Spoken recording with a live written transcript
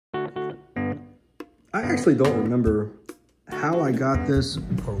I actually don't remember how I got this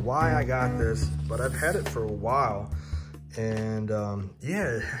or why I got this, but I've had it for a while. And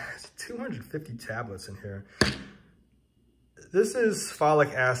yeah, it's 250 tablets in here. This is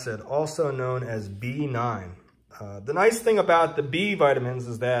folic acid, also known as B9. The nice thing about the B vitamins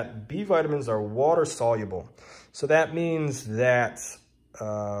is that B vitamins are water soluble. So that means that,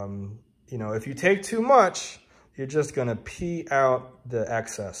 you know, if you take too much, you're just gonna pee out the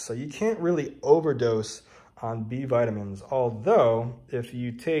excess. So you can't really overdose on B vitamins. Although if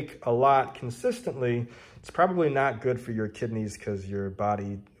you take a lot consistently, it's probably not good for your kidneys because your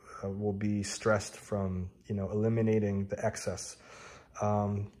body will be stressed from, you know, eliminating the excess.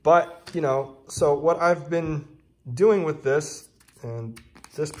 But, you know, so what I've been doing with this, and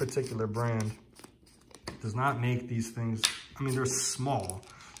this particular brand does not make these things, I mean, they're small,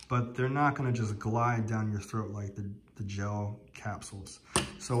 but they're not gonna just glide down your throat like the gel capsules.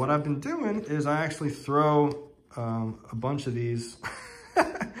 So what I've been doing is I actually throw a bunch of these.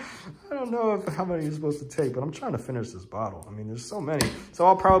 I don't know how many you're supposed to take, but I'm trying to finish this bottle. I mean, there's so many. So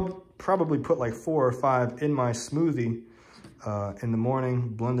I'll probably put like 4 or 5 in my smoothie in the morning,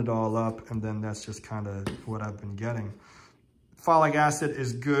 blend it all up, and then that's just kind of what I've been getting. Folic acid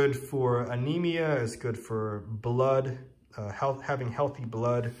is good for anemia, it's good for blood, having healthy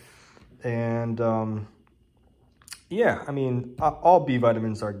blood. And yeah, I mean, all B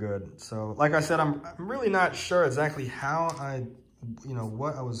vitamins are good. So like I said, I'm really not sure exactly how you know,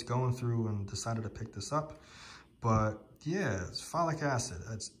 what I was going through and decided to pick this up. But yeah, it's folic acid.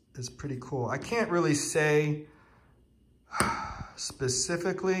 It's pretty cool. I can't really say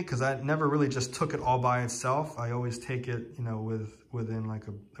specifically because I never really just took it all by itself. I always take it, you know, within like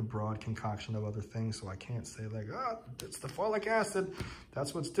a broad concoction of other things. So I can't say like, oh, it's the folic acid,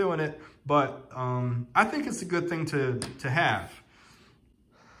 that's what's doing it. But I think it's a good thing to have.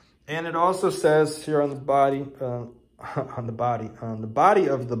 And it also says here on the body, on the body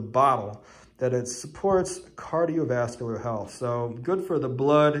of the bottle, that it supports cardiovascular health. So good for the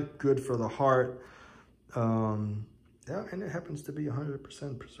blood, good for the heart. Yeah, and it happens to be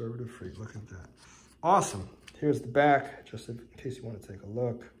 100% preservative free. Look at that. Awesome. Here's the back, just in case you want to take a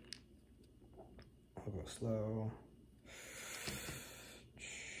look. I'll go slow.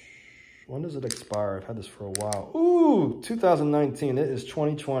 When does it expire? I've had this for a while. Ooh, 2019. It is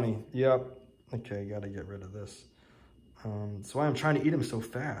 2020. Yep. Okay, got to get rid of this. That's why I'm trying to eat them so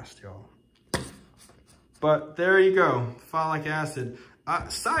fast, y'all. But there you go, folic acid.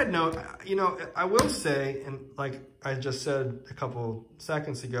 Side note, you know, I will say, and like I just said a couple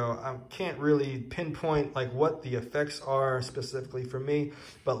seconds ago, I can't really pinpoint like what the effects are specifically for me,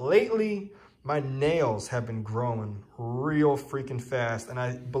 but lately my nails have been growing real freaking fast, and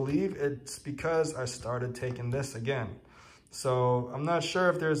I believe it's because I started taking this again. So I'm not sure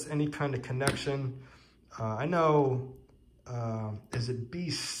if there's any kind of connection. I know, is it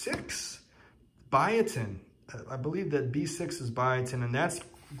B6? Biotin. I believe that B6 is biotin, and that's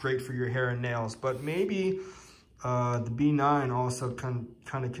great for your hair and nails, but maybe the B9 also kind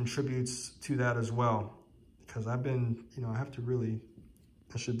of contributes to that as well, because I've been, you know,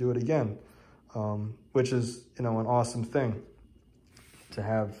 I should do it again, which is, you know, an awesome thing to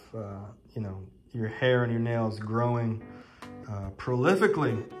have, you know, your hair and your nails growing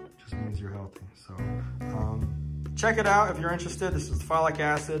prolifically. Just means you're healthy. So check it out if you're interested. This is folic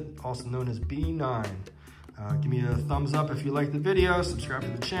acid, also known as B9. Give me a thumbs up if you like the video, subscribe to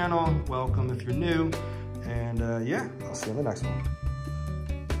the channel, welcome if you're new, and yeah, I'll see you in the next one.